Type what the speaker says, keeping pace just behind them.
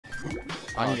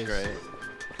Oh, great.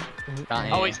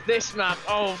 Can't Oh, hear. it's this map.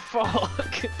 Oh,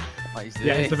 fuck. What is this?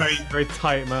 Yeah, it's a very, very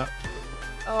tight map.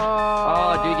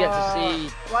 Oh, do we get to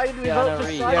see? Why did we Keanu vote for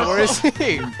Reeves? Cyberpunk? Yeah, where is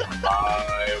he?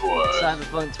 I would.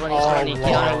 Cyberpunk 2020.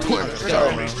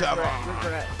 Keanu Reeves.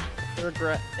 Regret.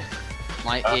 Regret.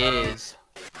 My ears.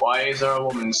 Why is there a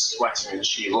woman sweating and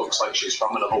she looks like she's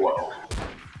from another world?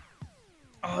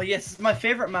 Oh yes, it's my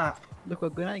favourite map. Look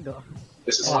what good I got.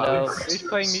 This is Hello. Who's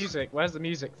playing music? Where's the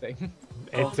music thing?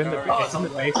 It's in the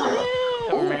basement.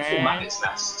 Oh, Magnet's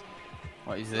Nest.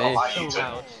 What is this? Oh, hi, So you two.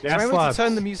 loud. Yes, Maybe we can lads.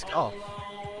 turn the music off.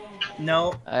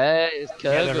 No. Hey, it's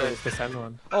Yeah, there Kirby. is this end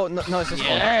one. Oh, no, no, it's this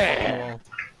Yeah. one.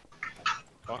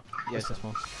 What? Yeah, it's this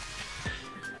one.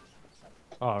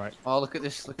 Oh, alright. Oh, look at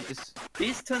this. Look at this.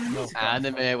 Please turn the music on.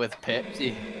 Anime with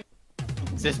Pepsi.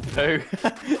 Is this poo?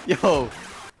 Yo.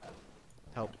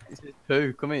 Help. Is this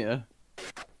poo? Come here. Look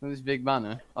at this big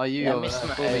banner. Oh, you Yeah, over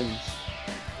Mr. there. Hayes.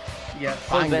 Yeah.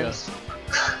 Banger. Vince.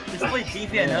 Just play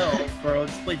DVNO, bro.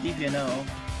 Just play DVNO.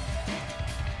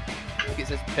 Look, it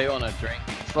says poo on a drink.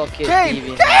 Fuck it, Game! TV.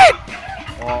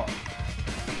 What?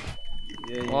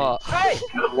 Yeah, yeah. What?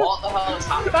 What the hell is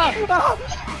happening?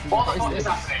 What the fuck is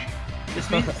happening? This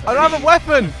music's I don't have a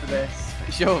weapon! for this.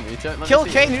 Show me. Let me Kill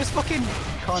see. Kane, you just fucking...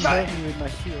 Can't hurt me with my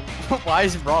shield. Why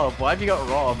is Rob? Why have you got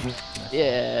Rob?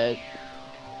 Yeah.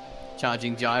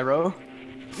 Charging gyro.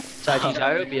 Charging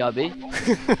gyro, BRB.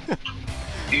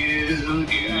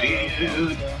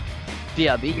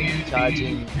 BRB.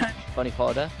 Charging funny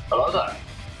powder. Hello there.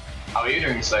 How are you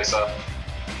doing today, sir?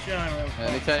 Gyro.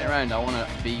 Let me turn it around. I want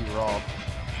to be Rob.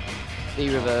 B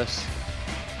reverse.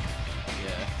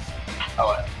 Yeah.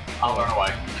 Oh, I'll run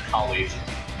away. I'll leave.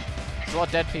 There's a lot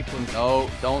of dead people in... No,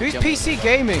 don't. Who's jump PC on the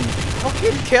Gaming?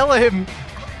 Fucking kill him!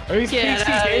 Who's Get PC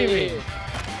out of gaming? here.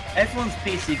 Everyone's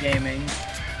PC gaming.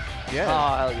 Yeah.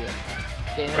 Oh, hell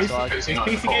yeah. Game Who's swag. Who's who's not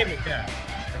PC involved? gaming? Yeah.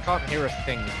 I can't hear a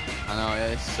thing. I know, yeah,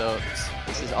 this sucks.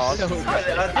 This is awesome.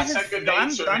 I said good day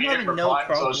to him and he didn't reply,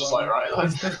 so I was just like, right,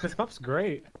 let's... This map's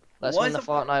great. Let's Why win the is it-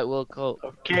 Fortnite World Cup.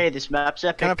 Okay, this map's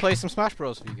epic. Can I play some Smash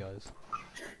Bros with you guys?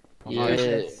 Yeah.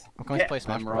 I'm going to play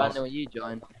Smash I'm Bros. Brandon, will you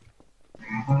join?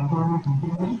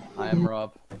 I am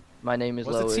Rob. My name is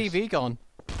Where's Lois. the TV gone?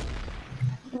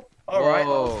 Alright,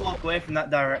 Whoa. let's walk away from that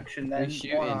direction then. Who's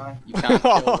shooting? Why? You can't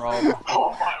kill Rob.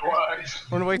 Oh my word.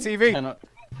 Runaway TV! Cannot.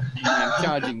 I'm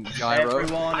charging gyro.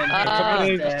 Everyone and Ah,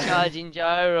 everyone it's charging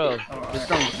gyro. There's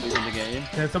no losing the game.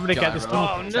 Can somebody get this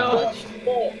Gyro. done? Oh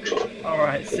no!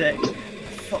 Alright, sick.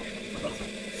 Fuck.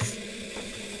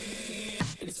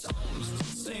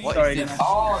 What Sorry, is this? Dennis.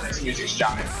 Oh, this music's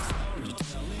jamming.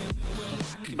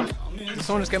 Did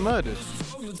someone just get murdered?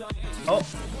 Oh,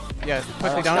 Yeah,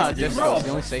 quickly down to the disco, it's the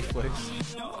only safe place.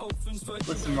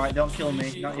 listen, right, don't kill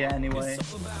me. Not yet, anyway.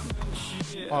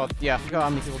 Oh, yeah, I forgot how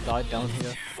many people died down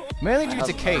here. Mainly due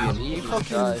to Kane. He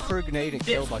fucking threw a grenade and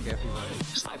killed like everybody.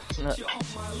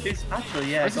 This,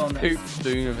 actually, yeah, This go is on then. Poop's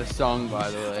doing of a song, by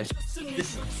the way.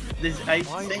 This 8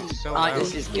 Why is thing. it so Ah, loud?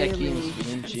 this is Geki's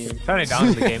theme tune. Turn it down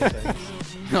to the game thing.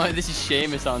 No, this is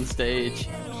Seamus on stage.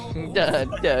 Dun, dun,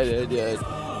 dun, dun. This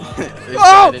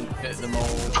Oh! guy didn't fit the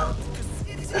mold.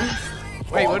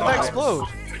 Wait, what did I explode?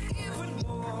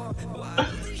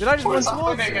 Did I just What run is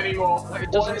towards happening it? anymore?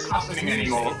 What is happening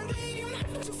anymore?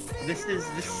 This is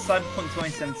Cyberpunk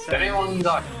 2077. Did anyone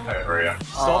die over here?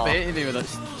 Stop hitting me with that.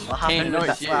 What Kane, happened, no, with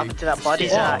it's that, you. what happened to that body,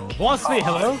 Shit. Zach? What's me?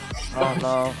 Hello? Oh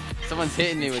no. Someone's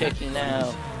hitting me with it. Checking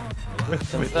out. With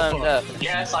Confirmed up.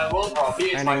 Yes, I will, Rob. He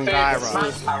is And my in favourite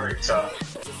Gyro. Smash character.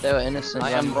 They were innocent. I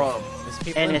am Rob. There's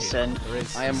people in here. Innocent. There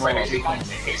is. I am Wait, Rob. who's he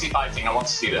fighting? Who's he fighting? I want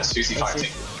to see this. Who's he fighting?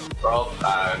 Rob,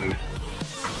 apparently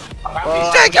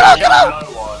Whoa. he's Get out, get out!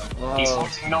 no one. Whoa. He's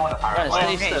fighting no one, apparently.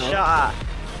 Right, Okay, Still. shut up.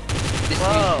 This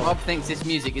Whoa. music, Rob thinks this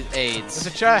music is There's AIDS.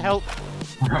 a chair, help!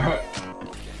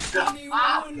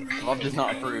 Rob does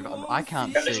not approve. I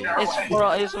can't see. It's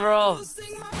Rob.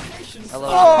 Hello.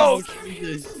 Oh!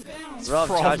 Rob,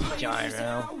 Rob. charging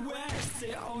gyro.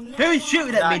 Who's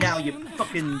shooting at me now, you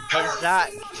fucking...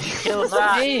 Zach, kill Not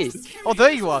Zach. me. Oh,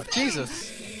 there you are!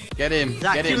 Jesus! Get him.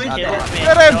 Zach, Get you him. kill me.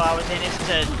 Get him. No, I was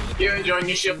innocent. You enjoying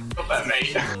your shit up there,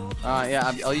 mate? Alright,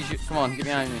 yeah, I'll use you. Come on, get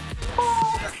behind me.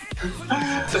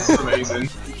 This is amazing.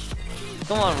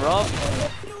 Come on, Rob.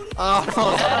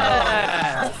 Oh!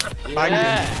 Yeah.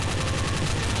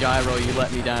 Yeah. Gyro, you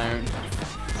let me down.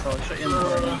 So shut your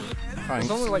door. Thanks.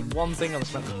 There's only like one thing on the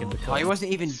map that can Oh, he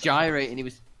wasn't even gyrating, he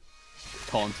was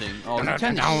taunting. Oh, he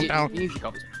turned the shit music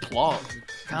up. It's plot.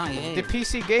 Can't hear. Did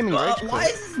PC Gaming rage Why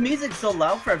quit? is this music so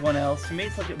loud for everyone else? For me,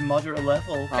 it's like a moderate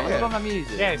level. Oh, what about my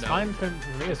music? Yeah, it's fine for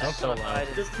me as well. So loud.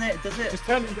 Doesn't it? Does it? Just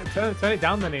turn it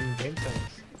down then in game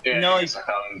settings. Yeah, No, yes, I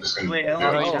can. I'm just gonna wait, do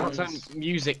hold it. You on. can't turn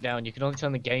music down. You can only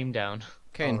turn the game down.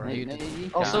 Kane, Right, you no, did.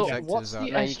 you Also, can't. what's the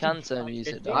No, you can turn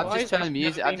music down. I've just turned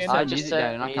music. I've just I I turned just music down,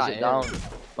 turned and I can't music hear down.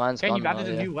 it. Mine's Kane, gone you've added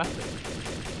now, a yeah. new weapon.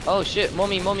 Oh shit,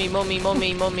 mummy.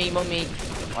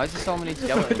 Why is there so many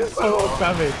skeletons? So much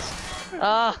damage.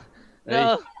 Ah,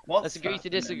 no. What's Let's agree to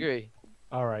happening? disagree.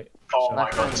 Alright. Oh my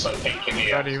god, it's so pink in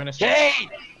Brad, are here. you gonna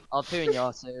I'll poo in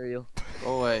your cereal.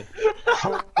 Go away.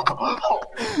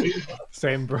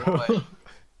 Same, bro.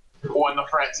 When the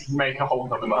threats, you make a whole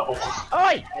nother level.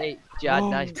 Oi! Hey, Jad,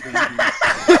 nice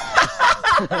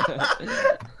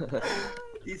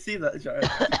You see that, Jared?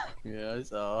 Yeah, I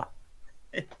saw.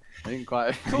 I didn't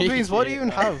quite. Cool beans, what do you even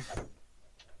have?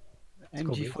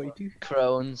 MG42.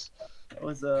 Crones. That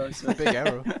was It's a big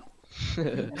arrow.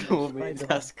 Cool beans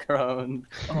has crown.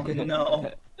 Oh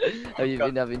no. Have you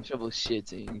been having trouble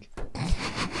shitting?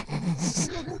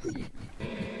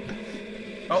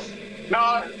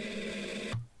 No!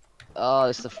 Oh,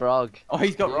 it's the frog. Oh,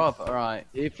 he's got Rob. Alright.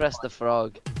 You pressed the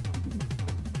frog.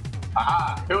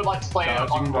 Aha! Who would like to play on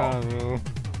Charging Rob? down. Who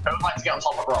would like to get on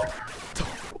top of Rob?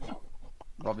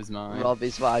 Rob is mine. Rob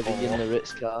is vibing in the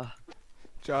Ritz car.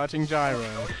 Charging gyro.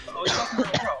 Oh, he's not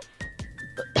playing Rob.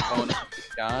 Oh, no,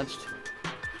 charged.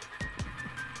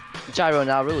 Gyro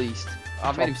now released.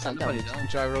 I've made him 12% stand up on his damage. own.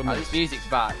 Gyro Oh, mix. this music's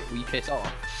back. Will you piss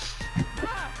off?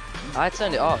 I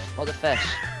turned it off. What the fish?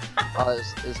 Oh,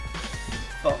 it's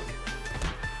Fuck.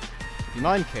 You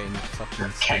mind, Kane? You fucking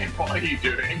Kane, skin. what are you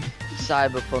doing?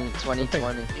 Cyberpunk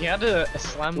 2020. He had a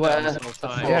slam Well, down this whole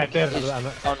time. Yeah, I did. It's I'm-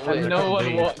 on And Wii. no one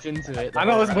Indeed. walked into it. I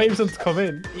know, I was waiting for them to come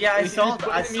in. Yeah, I He saw just that.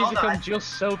 put I the saw music that. on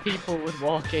just so people would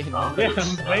walk in. Oh, Yeah,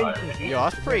 this I'm guy. waiting. Yo,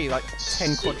 that's pretty, like,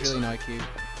 10 quadrillion IQ.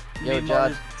 Yo, Me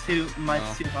Jad. my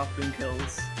Oh. 2 harpoon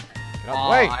kills. Get out Oh, the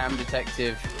way! I am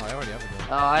detective. Oh, I already have a gun.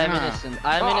 Oh, I am Ah. innocent.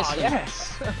 I am Oh, innocent.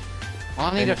 yes!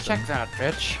 I need to check that,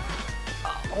 bitch.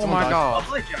 Oh Someone my died. god.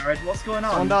 Lovely, Jared. What's going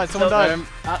on? Someone died, someone died.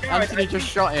 Anthony just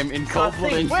shot him in cold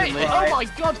blood think- Wait, instantly. oh my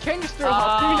god, Kane just threw a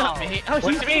harpoon at me! Oh,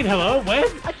 What do you mean, hello? When?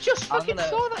 I just I'm fucking gonna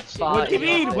saw that shit! fart What do you in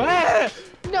your mean, face. where?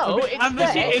 No, it's I'm there,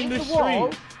 literally in in the the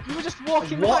wall! street. You were just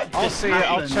walking What? right. I'll see it,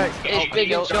 I'll check. It's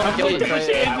big old I'm kill just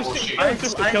it. in the street.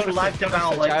 I've lagged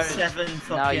about like Jared, 7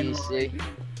 Now you fucking... see.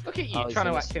 Look at you Oh, he's trying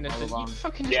to innocent act innocent. all You along.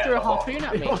 fucking just Yeah, threw a oh. harpoon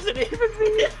at me. It wasn't even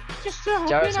me. Just threw a harpoon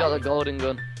Jared's got at the me. golden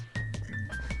gun.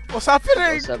 What's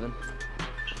happening? 07.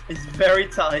 It's very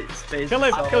tight space. Kill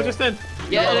him, so- kill Justin.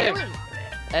 Get him!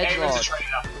 Aim's a Edgelord.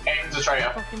 traitor. Aim's a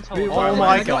traitor. Fucking told Oh you. my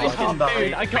I got his God.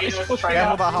 harpoon. I got his Peter's a fucking traitor.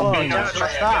 Careful about how Peter's big a that's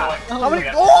traitor. that. Get away. How many?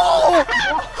 Yeah. Oh!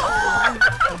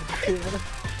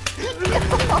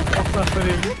 What's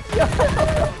happening?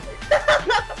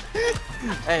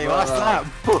 Hey, what's that?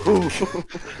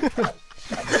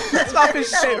 Stop his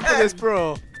shit for this,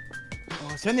 bro.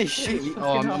 Oh, send this shit.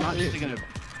 Oh, I'm actually gonna.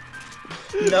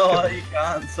 No, you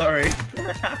can't, sorry.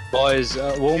 Boys,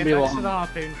 won't be Get next to long. the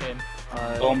harpoon pin.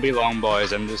 Won't be long,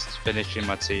 boys. I'm just finishing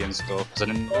my tea and stuff. 'Cause I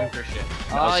didn't. Going for shit.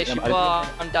 Oh, you should go on,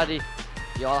 Daddy.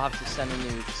 You all have to send me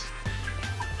nudes.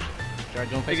 Jared,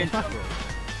 do you want to play some Smash Bros?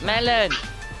 Melon!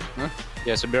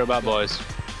 Yeah, so be right back, boys.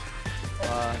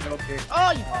 Okay.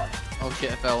 Oh, you Oh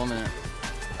shit, I fell a minute.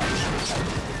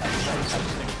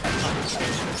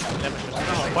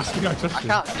 Why did I I Justin?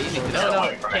 can't see anything. Get No,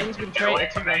 away from Kane's me. been Get away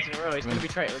traitor 2 from me. rounds in a row. He's gonna be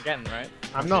traitor again, right?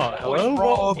 I'm not. Oh, it's Hello?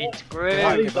 Rob. It's Yeah,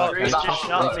 Grizz. good Grizz luck. just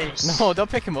shot me. No, don't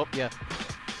pick him up yet.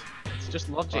 It's just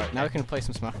logic. Right, now we can play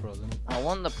some Smash Bros. Then. I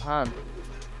want the pan.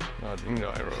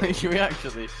 Should we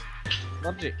actually?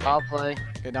 Logic. I'll play.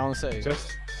 Get down and say.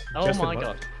 Just. Oh Justin, my what?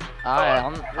 god.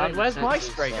 I'm where's my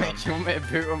detective, spray so- gun? Do you want me to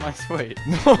boot on my Switch?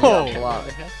 No! Yeah, black.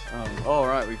 Oh,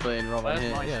 alright, we're playing Rob on Where's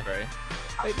here. my Yeah. spray?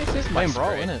 Wait, this is my Playing Brawl,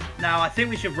 spray. isn't it? Now, I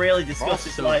think we should really discuss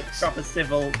this Awesome. like proper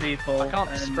civil people. I can't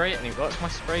and- spray it anymore. What's my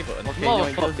spray button? Okay, no,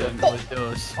 it Motherfucker. doesn't. No, it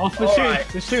does. Oh, the Alright,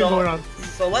 shoot. The shoot so- going on.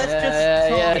 So let's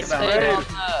Yeah, just talk stay about down it.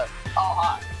 there.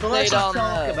 So let's stay just down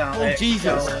talk there. about Oh, it.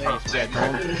 Jesus. So,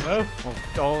 Hello?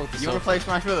 Oh, You wanna play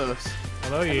Smash with us?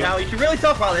 Hello, you. now, we should really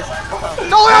talk about this.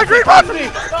 No, I agree, man!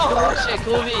 Oh shit,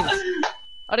 cool beans.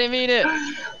 I didn't mean it.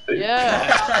 Yeah.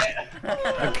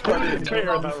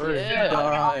 Traitor in that room. Yeah.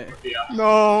 Alright.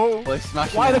 No! Play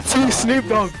Smash Why the with us. two Snoop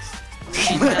Dogs?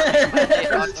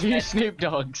 Two Snoop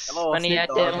Dogs. Hello, When he had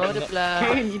Snoop to Dogg. multiply.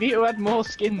 Kane, you need to add more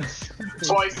skins.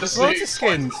 Twice the There's loads Snoop. of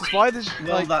skins. Why the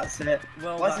Well, like? that's it.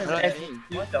 Why that's isn't it.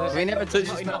 every dog? We never touched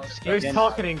Not Smash. enough Who's skins.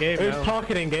 talking in game Who's now?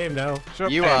 talking in game now? Shut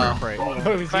up, You gamer are. prick.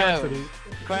 Who's the Crown. Anthony?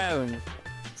 Crown.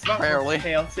 It's not Barely.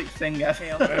 chaotic finger.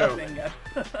 Chaotic finger.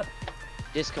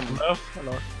 Just come. Hello?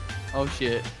 Hello. Oh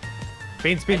shit.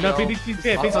 Beans, beans, no, Hello. beans, beans, I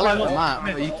yeah, beans, fell out of look. the map.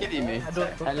 Are you kidding me? Hello,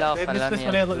 This one here,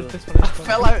 Falania. look, this one. I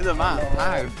fell out of the map.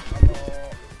 How?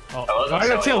 Oh, Hello, alright,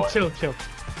 that's chill, how it chill, chill.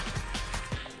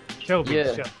 Chill,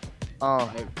 Beans, Yeah. chill.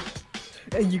 Oh.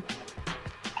 Hey, you.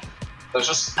 There's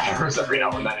just errors every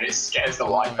now and then, and it scares the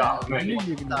life out of me.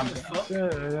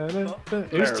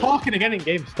 Who's talking again in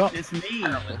game? Stop. It's me.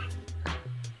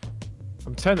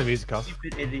 I'm turning the music off.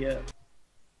 Stupid idiot.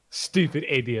 Stupid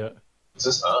idiot. Is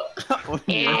this her?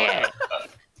 Yeah.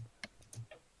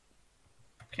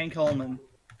 Ken Coleman.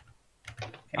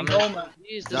 I'm Ken Coleman.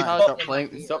 Use the Zach, stop playing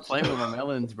with my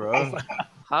melons, bro.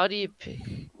 How do you pick?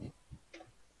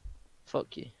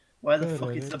 Fuck you. Where the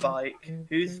fuck is the bike?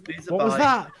 Who's the What bike? was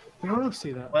that? Can you not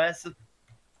see that? Where's the...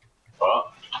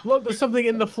 What? Look, there's something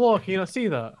in the floor. Can you not see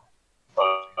that?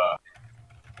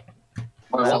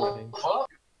 What?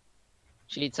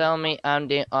 She tell me I'm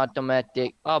the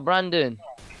automatic. Oh, Brandon.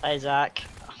 Hey, Zach.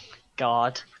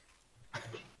 God.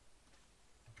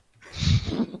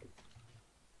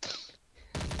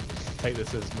 Take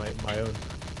this as my own.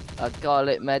 I call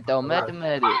it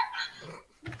mathematic.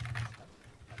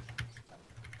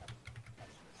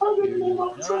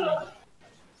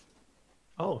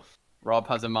 Oh. Rob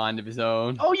has a mind of his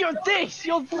own. Oh, you're this!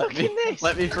 You're fucking this!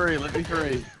 Let me free, let me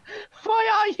free. Why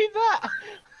are you that?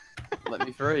 Let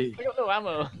me free. I got no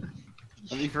ammo.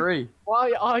 Let me free.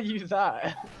 Why are you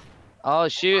that? Oh,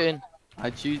 shooting. I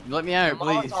choose. Let me out,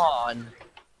 Come please. on.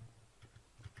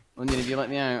 Onion, if you let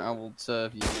me out, I will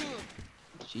serve you.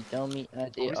 She tell me I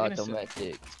did Who's innocent?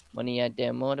 automatic. Money I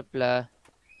did multiply.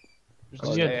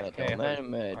 Call Yeah. it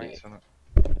mathematic.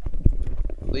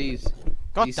 Please.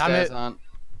 God These damn stairs it! aren't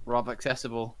Rob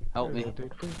accessible. Help me.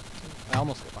 I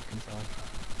almost got back in time.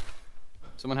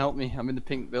 Someone help me. I'm in the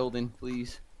pink building,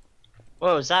 please.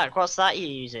 Whoa, Zach, what's that you're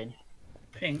using?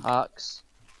 Pink. Hawks.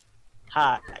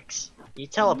 Hacks. You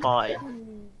teleported.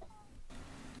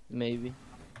 Maybe.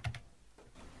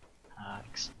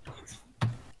 Hacks.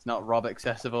 It's not Rob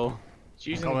accessible. It's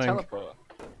using Coming. the teleport.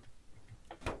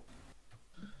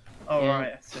 Oh, Yeah.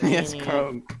 right. I see. Yes,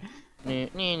 Chrome.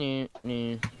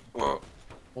 No.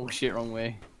 Oh shit, wrong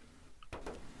way.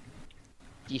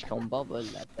 You can't bubble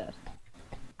like that.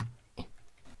 Wait,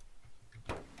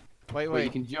 Wait, wait. you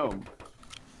can jump.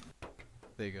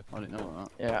 There you go. I didn't know that.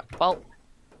 Yeah. Well,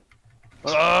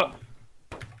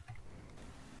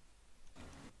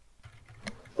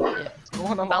 Go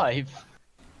on alive.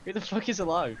 Who the fuck is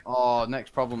alive? Oh,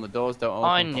 next problem, the doors don't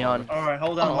open. onion. Alright,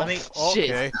 hold on, let me...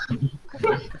 Shit.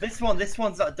 Okay. This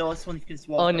one's that door, this one you can just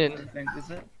walk Onion. up, I think, is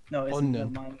it? No, it isn't.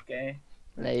 Onion. Never mind, gay.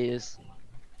 Layers.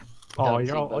 Oh, Don't you're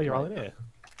see all, that you're all right. in here.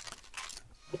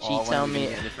 She Oh, when tell are we gonna me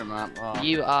get a different map? Oh.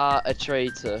 you are a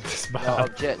traitor. It's Your bad.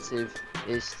 objective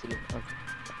is to.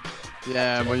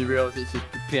 Yeah, when you realise it's just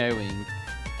preparing.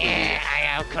 I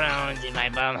have crowns in my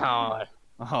bum hole.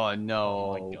 Oh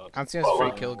no. Oh my god. Anthony has a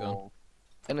free kill gun.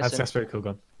 That's Innocent. desperate kill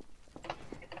gun.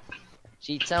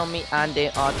 She tell me I'm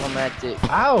the automatic.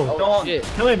 Ow! Oh shit.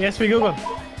 Kill him, yes, free kill gun.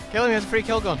 Kill him, he has a free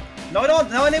kill gun. No, no,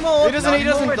 no anymore! He doesn't, Not he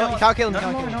doesn't. anymore, Don't- no. you can't kill him, No you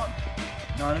can't anymore, kill him.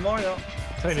 no. Not anymore, no.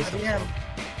 Tell me At the end.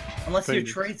 Unless you're a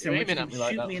Please. traitor, You're which aiming you at me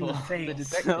like shoot that me in the for the face. I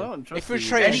detective. don't trust If we're you.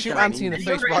 traitor, Any shoot traitor. Anthony in the You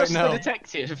face don't right trust The now.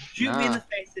 detective. Shoot me in Nah. the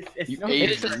face if You you're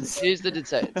Asians. Who's the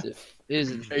detective? Who's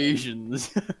the detective?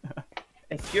 Asians.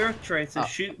 If you're a traitor, Oh,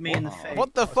 shoot me in the wow. face.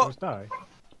 What the fuck? Die.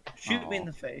 Shoot me in Oh.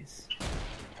 the face.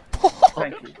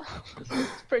 Thank you.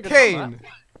 It's pretty good. Kane!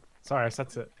 Sorry, I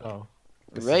set it. Oh.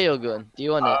 Railgun. Do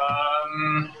you want it?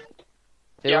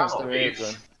 Who yeah, wants the I'll leave.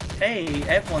 railgun? Hey,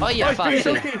 everyone. Oh yeah, Oh, it's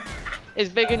fancy. pretty It's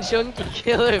big and chunky.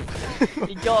 Kill him.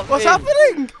 He got What's me.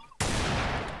 happening?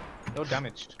 You're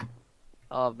damaged.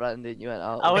 Oh, Brandon, you went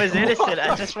out. I was innocent,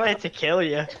 I just wanted to kill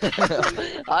you.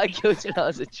 I killed you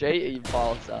as a traitor, you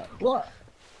ball sack. What?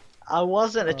 I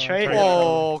wasn't a traitor.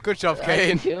 Oh, good job, Why did you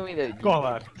Kane. kill me then? Go on,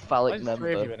 lad. Phallic Why is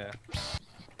 3 of you member. in here?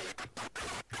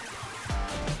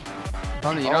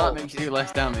 Tony, you know that makes you do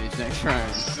less damage next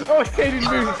round. Oh, it's Canadian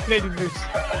moose. Canadian moose.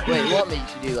 Wait, what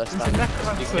makes you do less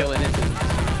damage? You kill innocent.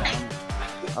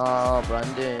 Oh,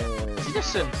 Brandon.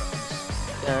 Innocent.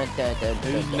 Dun, dun, dun,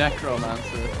 Who's dun,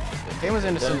 necromancer? Kane was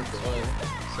innocent.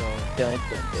 So, dun,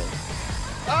 dun, dun.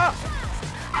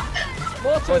 I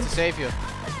wanted to save you.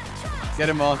 Get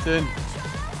him, Martin.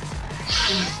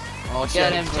 Oh,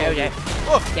 Get shit. him,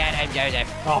 Joseph. Get him,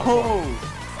 Joseph. Oh!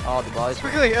 Oh, the boys.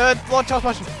 Quickly, Lord Charles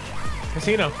Passion.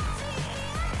 Casino.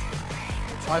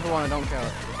 5 for 1, I don't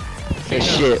care. Good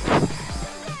shit.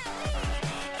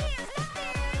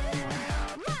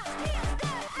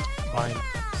 Fine.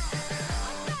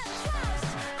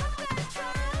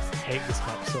 Hate this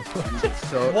map so much.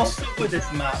 So, What's up with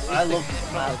this map? I love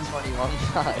this map. 21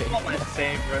 It's not my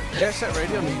favorite. Jet Set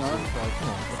Radio needs it. Come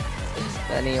on.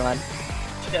 Anyone?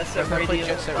 Jet Set Can I play Radio,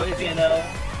 Jet Set Radio? fucking,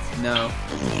 no.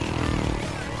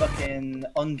 fucking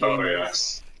Oh, ungamers.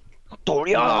 yes.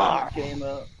 Doria!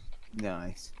 Gamer.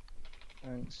 Nice.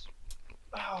 Thanks.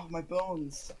 Oh, my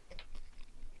bones.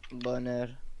 Bonner.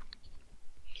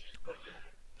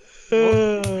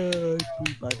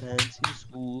 Keep my pants in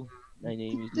school. My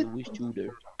name is Louis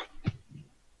Tudor.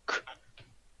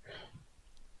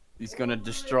 He's gonna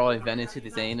destroy Venice with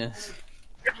his anus.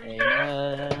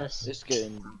 Anus. It's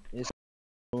good. It's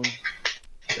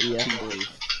yeah, boy.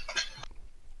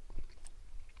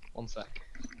 1 sec.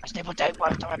 I stipple tape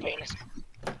worms to my penis.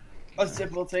 I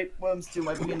will take worms to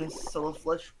my penis, solid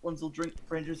flesh. Ones will drink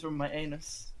rangers from my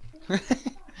anus.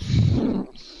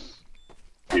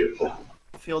 Beautiful.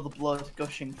 Feel the blood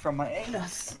gushing from my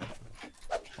anus.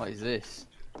 What is this?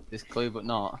 This clue, but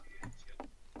not.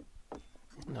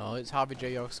 No, it's Harvey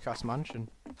J. Yogscast Mansion.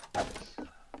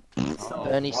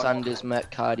 Bernie Sanders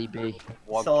met Cardi B.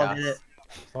 So I did it.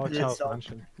 Oh, Did it Charles so.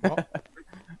 Mansion.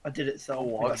 I did it so.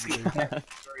 Wogscast.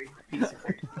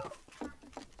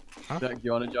 Jack, do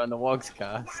you want to join the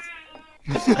Wogscast?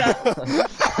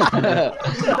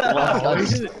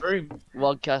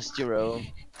 Wadcast your own.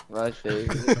 My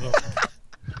favourite.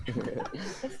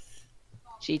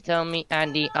 She told me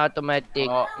Andy automatic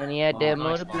when he had the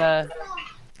multiply.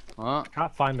 What?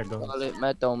 Can't find the gun. Call it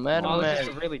metal, Oh, this is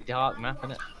a really dark map,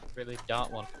 isn't it? Really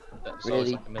dark one. That's always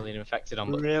Really- like a million infected on,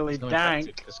 but Really there's no dank.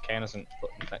 infected because Kane hasn't put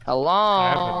infected.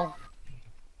 Hello.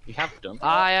 You have done?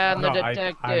 I am the No, I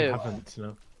detective. haven't,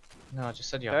 no. No, I just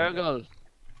said you haven't. Virgil.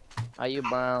 Are you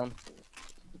brown?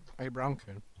 Are you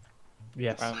Browncoon?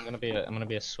 Yes. I'm gonna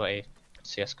be a sweaty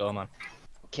CS:GO man.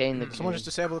 Kane the Someone just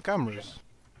disable the cameras.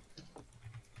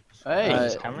 Hey!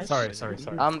 Uh, Cameras? Sorry.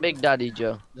 I'm Big Daddy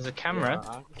Joe. There's a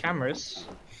camera. Cameras.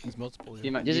 There's multiple. Do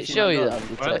you ma- Does do it see show my you gun? that I'm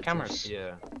Where are the detective? cameras?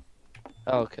 Yeah.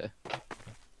 Oh, okay.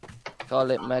 Call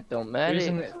it metal Who's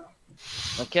in medic.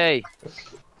 it? Okay.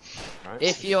 Right.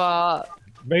 If you are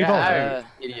Move on. uh,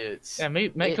 Idiots. Yeah,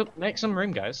 make some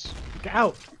room, guys. Get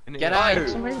out! Get out! Make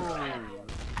some room.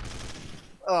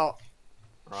 Oh,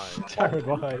 Right. Jared,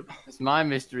 why? It's my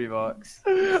mystery box.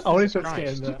 I wanted to get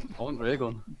in there. I want ray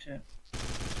gun. okay.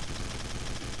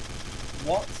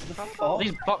 What the fuck?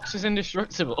 These boxes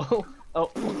indestructible. Oh,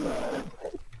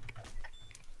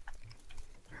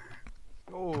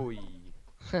 Oi.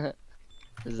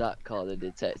 Zach called a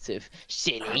detective.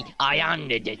 Silly, I am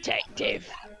the detective.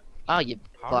 Oh, you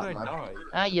How black did I man. die?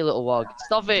 Ah, you little wog.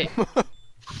 Stop it!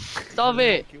 Stop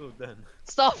it! Killed then.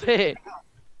 Stop it!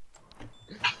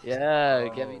 Yeah,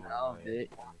 get me now, bitch.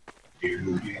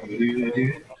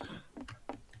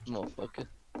 Motherfucker.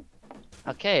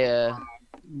 Okay,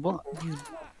 What?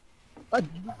 I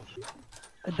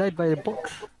died by a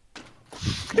box.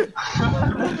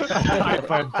 Died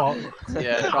by a bot.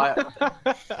 Yeah, try it.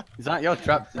 Is that you're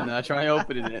trapped in there? Try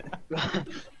opening it.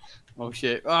 Oh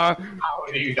shit. Ah! How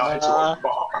do you die to a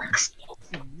box?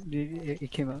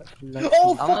 It came out. Like,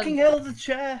 Oh, I'm fucking hell, the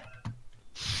chair!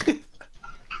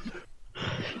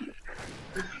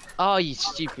 oh, you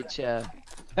stupid chair.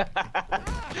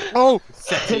 Oh!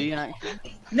 Settee,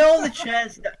 actually. No, the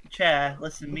chair.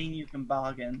 Listen, me and you can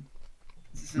bargain.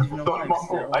 This is no life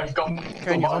still. I've got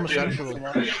Can you homosexual?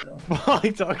 Life still. What are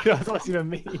you talking about? That's not even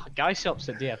me. guy shops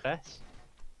at DFS.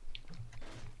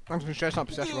 I'm just gonna share some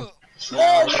possession. Oh Do my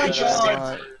what I god!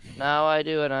 want. Now I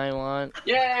do what I want.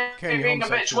 Yay! Can you Being a bitch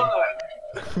homosexual?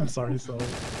 work! I'm sorry.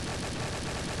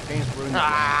 Game's ruined.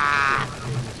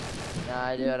 Now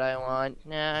I do what I want.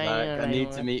 Now I do Like, what I need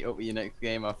want. to meet up with you next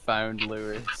game. I found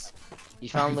Lewis. You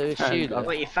found Lewis Tudor?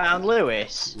 What, you found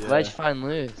Lewis? Yeah. Where'd you find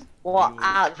Lewis? What,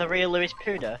 at the real Lewis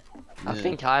Tudor? I Yeah.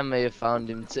 think I may have found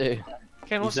him too.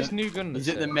 Ken, what's He's this new gun? He's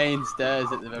at the main stairs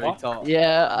at the very What? top.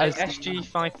 Yeah, I SG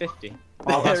 550.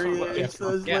 Oh, that's There he what- is,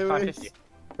 there's Yeah, Lewis. 550.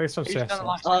 Based on Who's done the CS.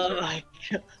 last Oh my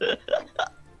god.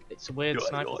 It's a weird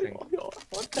sniper thing.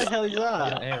 What the hell is Didn't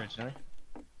that? hear originally.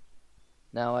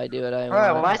 Now I do what I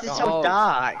Bro, want. why is it so Oh.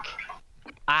 dark?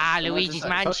 Ah, Luigi's Luigi's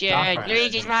Mansion, Mansion!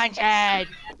 Luigi's Mansion!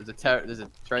 There's a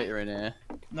traitor in here.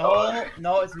 No,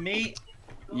 it's me.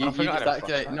 You I forgot just I had a activate.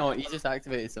 flashlight. No, you just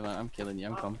activated something. I'm killing you.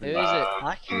 I'm Who confident. is it?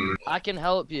 I can. I can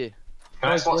help you.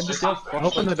 Guys, what's just happened?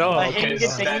 Open the door. I Okay, think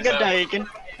there's There's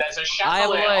a I am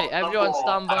chandelier away. on the Everyone wall,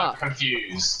 stand and I'm back.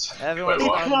 confused. Everyone Wait,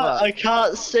 what? stand back. I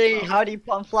can't see. How do you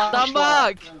put on flashlight? Stand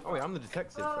back! Oh wait, I'm the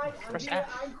detective. Press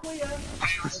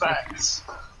F. Respect.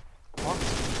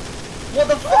 What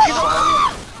the fuck is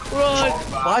that? Run!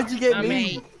 Why'd you get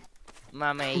me?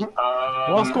 Mummy.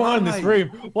 What's going on in this room?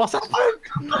 What's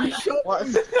happening?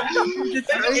 What's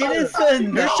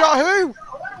innocent? Who shot who?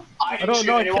 I don't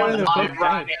know, I anyone. can't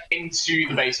I ran into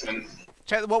the basement.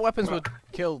 Check what weapons were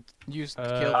used to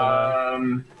kill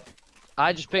them.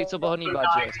 I just picked up a honey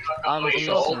badger. I'm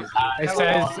innocent. It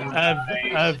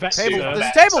says, vector. Table. There's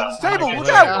a table. There's a table. Watch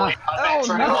out!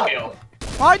 Oh no!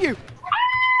 Behind you!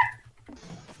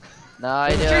 No, I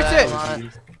do Shoot it. it! Come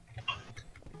on.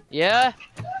 Yeah?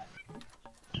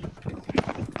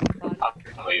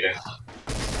 I'm leaving.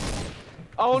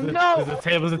 Oh no! There's a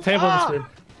table on the screen.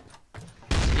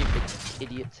 Stupid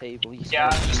idiot table. You Yeah,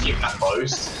 just keep that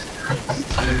closed.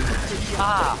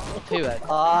 Two head.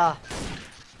 Ah.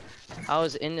 I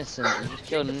was innocent. You just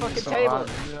killed an innocent man.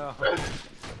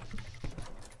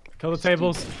 Kill the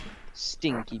tables.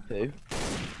 Stinky poo.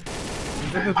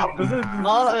 There's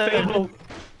a table.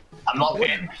 I'm not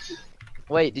in.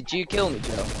 Wait, did you kill me,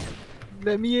 Joe?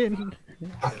 Let me in.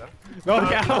 No,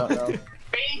 get out.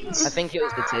 Beans! I think it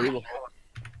was the table.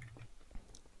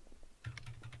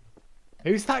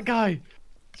 Who's that guy?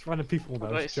 It's random people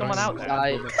now. Wait, is someone out there?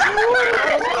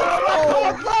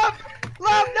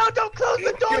 Love, no, don't close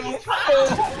the door, you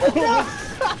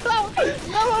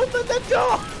no, open the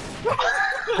door!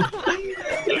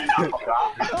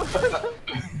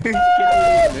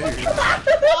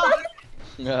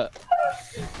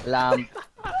 Lamb.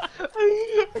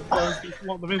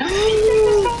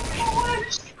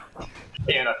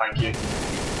 Yeah, no, thank you.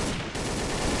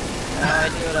 I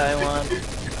do what I want.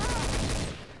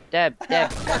 Deb.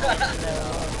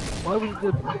 Why was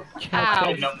the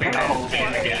I'm nothing the whole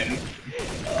game again.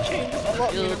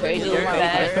 You're crazy, you're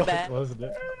bad. wasn't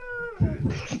it?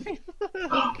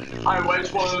 I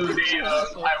wedged one of the,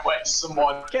 I wedged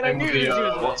someone Can I in do the, this?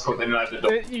 what's called in the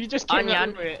door. You just came Onion. out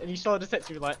of it and you saw the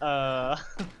detective, you're like,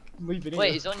 moving in.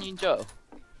 Wait, is Onion Joe?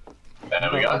 There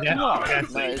we go. Yeah. No, it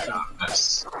isn't.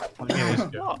 Yes. I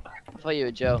thought you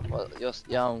were Joe. Well,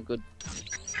 yeah, I'm good.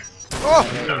 Oh!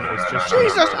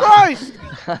 Jesus Christ!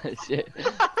 Shit.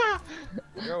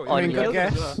 I mean, good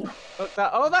guess. Look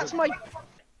that. Oh, that's my.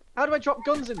 How do I drop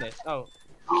guns in this? Oh,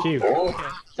 Cute.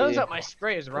 turns out my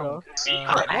spray is wrong.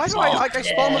 Why do I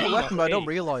spawn with a weapon but I don't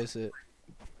realise it?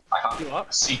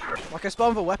 Secret. Like I spawn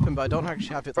with a weapon but I don't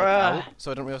actually have it like, out,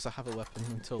 so I don't realise I have a weapon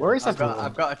until. Where is I've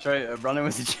got a traitor. Running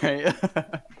with a traitor.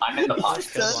 I'm in the He park.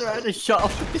 just turned around and shot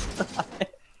off his side.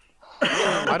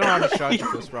 I don't have a strategy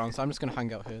for this round, so I'm just gonna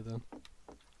hang out here then.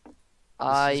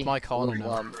 This is my corner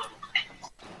now.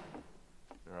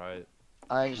 Right.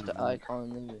 I'm just an icon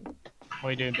living. What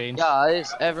are you doing, Beans?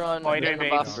 Guys, everyone What are you in the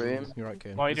doing, Beans? bathroom. You're right,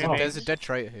 Kane. What are you doing, There's a Beans? dead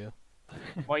traitor here.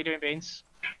 What are you doing, Beans?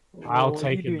 I'll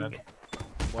take him then.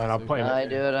 And I'll put him I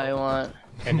do what I want.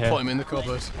 in here. Put him in the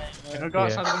cupboard. Can I go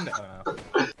outside the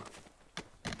window?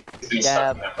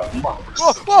 Dab.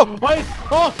 Whoa! Whoa! Wait!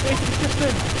 Oh, it's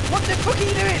Tristan! What the fuck are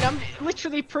you doing? I'm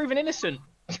literally proven innocent.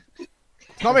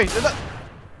 It's not me! Is that...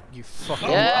 You fucking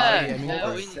Yeah!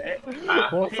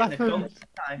 What's happened?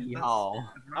 Oh.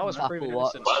 I was Apple proven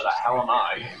Watch. innocent. Where the hell am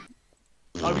I?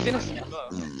 I was innocent as well.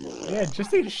 Yeah,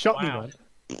 just he shot me, Wow. man.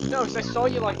 No, because I saw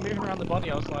you like moving around the body.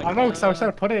 I was like, I know, because I was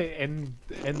trying to put it in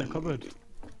the cupboard.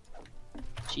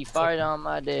 She fired on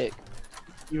my dick.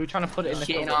 You were trying to put it in the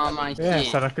Shitting cupboard. on my Yeah,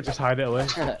 shit. so I could just hide it away.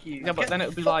 Yeah, but then it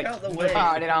would be like, Get out the way.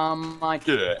 Farted on my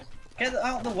shit. Get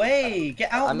out the way.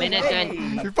 Get out I'm the innocent.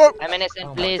 way. You fuck! I'm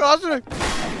innocent, please.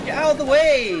 Get out of the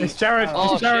way. It's Jared!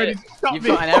 Oh, it's Jared! shit. He's shot You've me!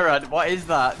 got an error. What is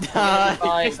that?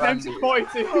 Fine, It's empty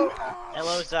 42!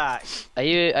 Hello, Zach. Are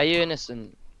you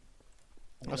innocent?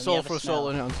 Assault for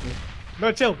assault and Anthony.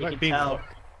 No, chill! You Look, can Beans, tell.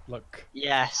 look.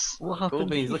 Yes. Cool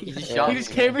Beans, look, you just Yeah. shot He me.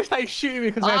 just came and started shooting me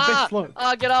because I had this, look.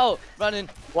 Get out! Running.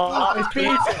 What? It's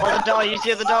Beans! On the door, you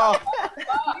see the door.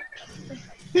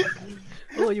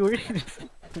 Oh, you were innocent.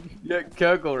 Yeah,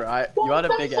 Kurgle, right? You had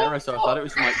a big error, so I thought it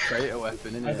was some like traitor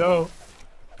weapon, innit? I know.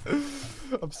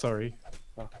 I'm sorry.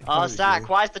 Oh, Zach,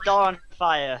 why is the door on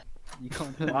fire? You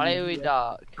can't Why are we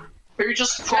dark? Who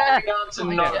just put me down to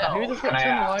no? who the fuck Can I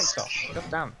turned the ask? lights off? God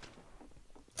damn.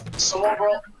 Someone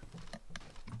brought.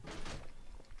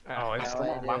 Oh, it's the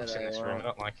wrong lamps in this room. I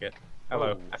don't like it.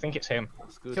 Hello. I think it's him.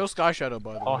 Kill Sky Shadow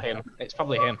by the way. Or him. It's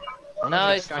probably him. No,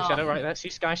 it's Sky not. Shadow right there. See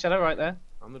Sky Shadow right there.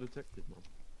 I'm the detective, man.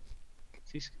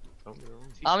 See Don't get me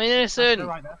wrong. I'm Shadow innocent.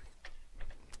 right there.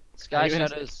 Sky Are you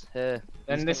innocent? Shadow's here.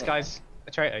 Then He's this gonna- guy's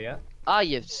a traitor, yeah? Ah,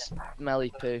 you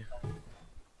smelly poo.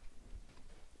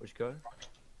 Which guy?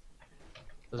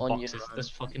 There's Onion boxes. man. There's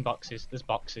fucking boxes. There's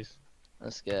boxes.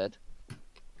 I'm scared.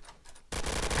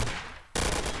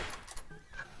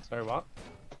 Sorry, what?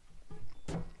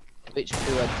 Which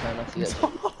poo I'd turn off yet?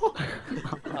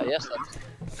 Oh, yes,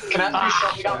 that's... Can I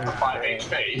shot me down for 5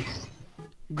 HP?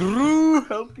 Gru,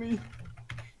 help me.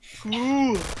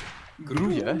 Gru,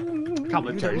 yeah? Can't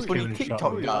believe Jerry's Funny giving a shot.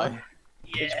 TikTok guy.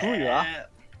 Yeah.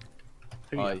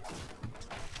 Hi.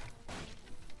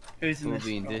 Who's in Cool this?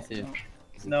 Beans, this is.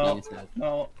 No. Penis head.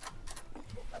 No.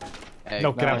 Hey,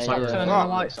 No, get No, outside. yeah. Turn the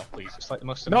lights off, please. It's like the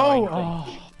most No! annoying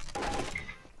thing. Oh.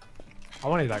 I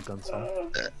wanted that gun, so.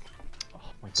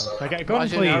 my god. Can I get a gun, Why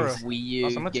is it an arrow? please? Wii U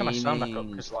I'm gonna turn my sound back up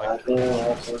gaming. because like.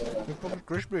 It's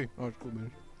crispy. Oh, it's cool,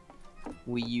 man.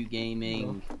 Wii U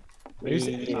gaming. Who's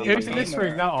in this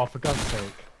ring now? Oh, for God's sake.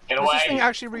 Get Does this thing away!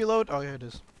 actually reload? Oh, yeah, it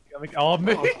is. Oh,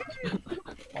 me!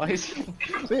 Why is he?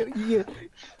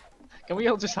 Can we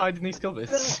all just hide in these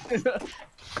cupboards?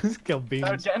 Kill Beans.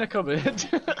 No, get in a cupboard.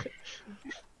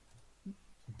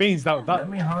 Beans,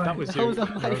 that was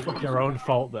your own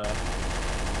fault there.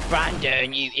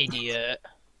 Brandon, you idiot.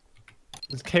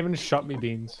 Because Kevin shot me,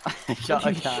 Beans. I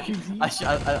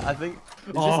think.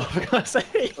 Oh, for God's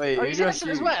sake. Wait, Oh, who he's do I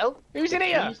innocent as shoot? well. Who's in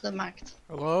here? Use the Mac.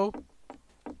 Hello?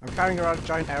 I'm carrying around a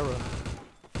giant arrow.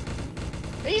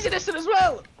 He's innocent as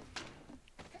well.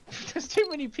 There's too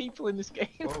many people in this game.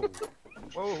 Whoa.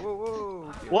 Whoa, whoa,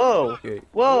 whoa. Whoa! Okay.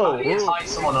 Whoa! You tie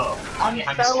someone up. I'm You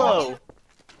hang someone fellow! up.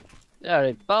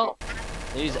 Yeah, well,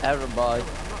 use error boy.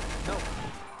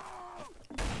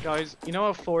 Guys, you know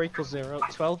how 4 equals 0?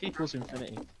 12 equals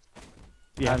infinity.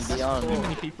 Yes. And beyond. Too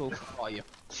many people. Oh, you.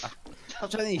 I'm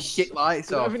trying these shit lights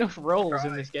We don't off. have enough roles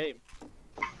in this game.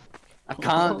 I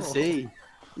can't see.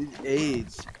 It's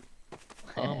AIDS.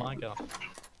 Oh my god.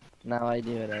 Now I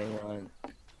do what I want.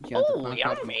 Oh,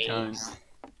 yummy.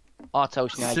 Auto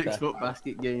 6 sniper. foot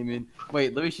basket gaming.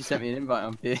 Wait, Lewis just sent me an invite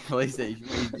on PlayStation.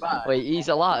 He's back. Wait, he's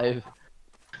alive.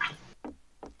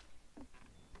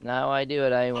 Now I do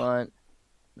what I want.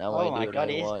 Now I Oh do my what god,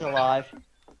 I he's want. still alive.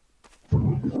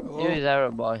 Use error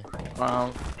boy.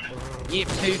 Wrong. You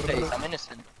have two-face, I'm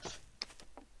innocent.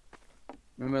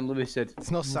 Remember when Lewis said There's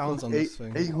no sounds on this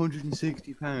thing.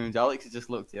 £860? Alex has just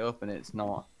looked it up and it's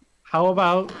not. How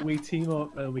about we team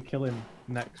up and we kill him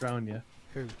next round, yeah?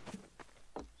 Who?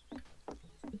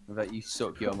 I bet you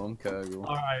suck your mum, Kegel.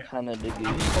 Alright. Hannah the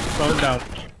goose. Phone down.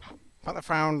 Put the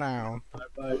frown down.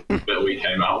 But we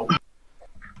came out.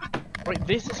 Wait,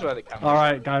 this is where the camera.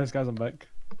 Alright, guys, I'm back.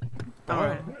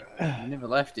 Alright. You never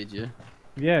left, did you?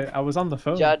 Yeah, I was on the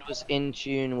phone Jad was in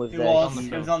tune with He this.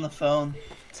 was on the phone.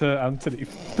 to Anthony.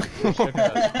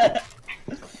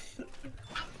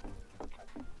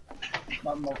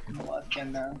 My mom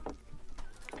again now.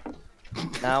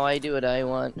 Now I do what I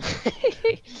want.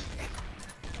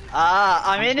 Ah,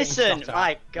 I'm innocent!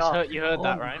 My god. You heard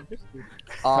that, right?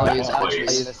 Oh, he's actually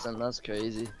Please. innocent, that's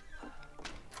crazy.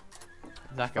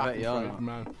 Zach, I bet you're not.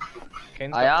 Man.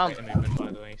 Kane's I got am. traitor movement,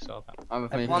 by the way, you saw that. I'm a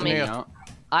I fan mean- out.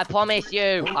 I promise you.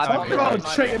 I Oh promise god, you.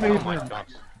 traitor movement!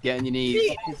 Get on your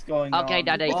knees. What is going Okay, on?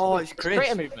 daddy. Oh, it's Chris.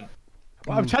 Traitor movement.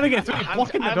 Well, I'm trying to get through, you're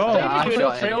blocking the I'm door. saying you do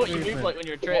shot it, him. what you move like when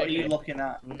you're a What are you traitor. looking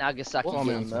at? Nagasaki What?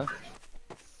 gamer.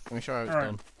 Let me show how it's Alright.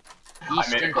 done.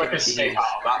 I made a quick escape out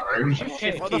of that room.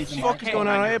 What the fuck is going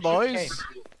on here, boys?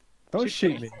 Don't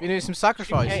shoot me. We need some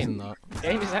sacrifices in that.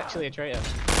 Game is actually a traitor.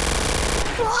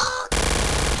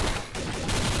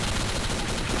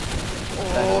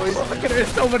 Oh, he's Look at it, there's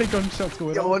so many gunshots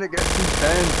going I on. want to get some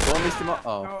turns. Go on, Mr. Mo-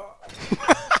 Oh.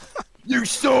 You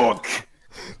suck!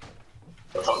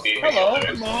 The fuck do you think you're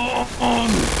doing?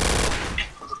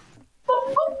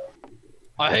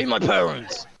 I hate my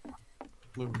parents.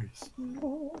 Lewis.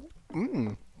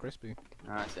 Mmm, crispy.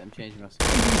 Alright, so I'm changing my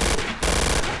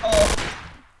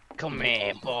Come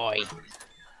here, boy.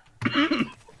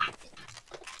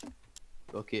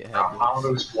 bucket head. How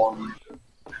does one?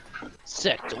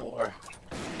 Sector.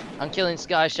 I'm killing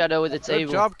Sky Shadow with the Good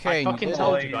table. job, I Kane. fucking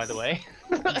told you, by the way.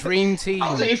 Dream team.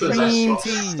 I'll take this Dream as well.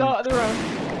 team. Start of the round.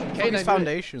 Focus Kane, I knew it.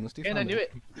 foundation. Let's do Kane, I knew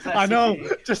foundation. it. I know,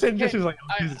 just in this was like,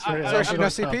 oh, Jesus, I- traitor. It's actually an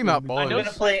SCP map, I'm boys. gonna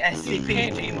play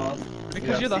SCP Gmod.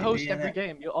 Because you're the host SCP, every innit?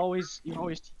 game, you're always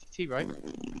TTT, right?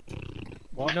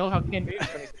 Well, you know how Kane moves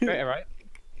when he's a traitor, right?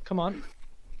 Come on.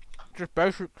 Just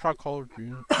basic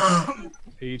psychology. Are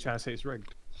you trying to say it's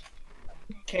rigged?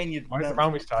 Kane, you. Why is the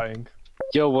round restarting?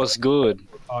 Yo, what's good?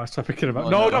 Oh, stop picking a map. Oh,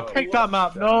 No, no. don't pick that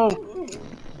map, no!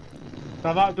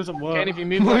 That map doesn't work. Kane, if you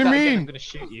move What like do that you again, mean? I'm gonna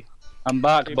shoot you. I'm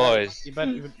back, boys. You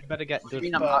better get good.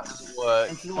 Green and black doesn't work.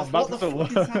 What the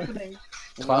fuck is happening?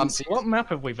 Fancy, What map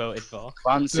have we voted for?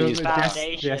 fancy is the back.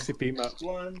 SCP map.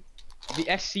 One. The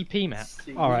SCP map.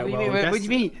 Alright, What do well, you mean? guess- What do you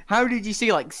mean? How did you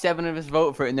see like 7 of us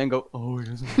vote for it and then go, oh, it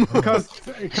doesn't work?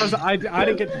 because I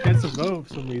didn't get to some vote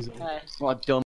for some reason. What a dumb